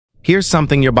Here's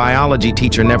something your biology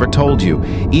teacher never told you.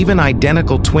 Even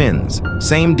identical twins,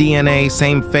 same DNA,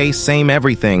 same face, same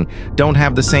everything, don't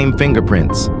have the same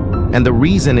fingerprints. And the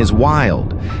reason is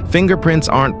wild. Fingerprints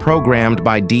aren't programmed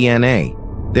by DNA.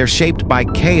 They're shaped by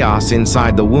chaos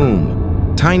inside the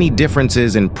womb. Tiny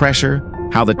differences in pressure,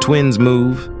 how the twins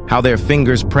move, how their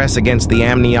fingers press against the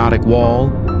amniotic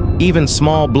wall, even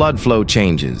small blood flow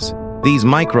changes. These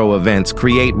micro events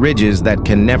create ridges that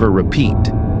can never repeat.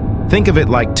 Think of it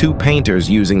like two painters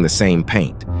using the same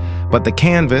paint. But the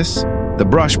canvas, the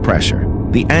brush pressure,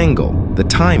 the angle, the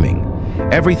timing,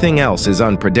 everything else is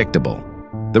unpredictable.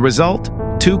 The result?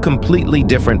 Two completely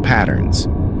different patterns.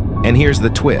 And here's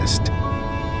the twist.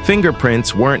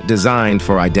 Fingerprints weren't designed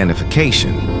for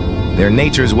identification. They're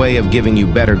nature's way of giving you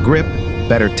better grip,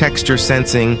 better texture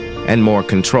sensing, and more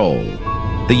control.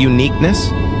 The uniqueness?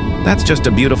 That's just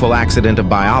a beautiful accident of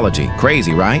biology.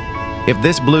 Crazy, right? If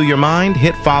this blew your mind,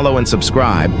 hit follow and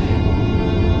subscribe.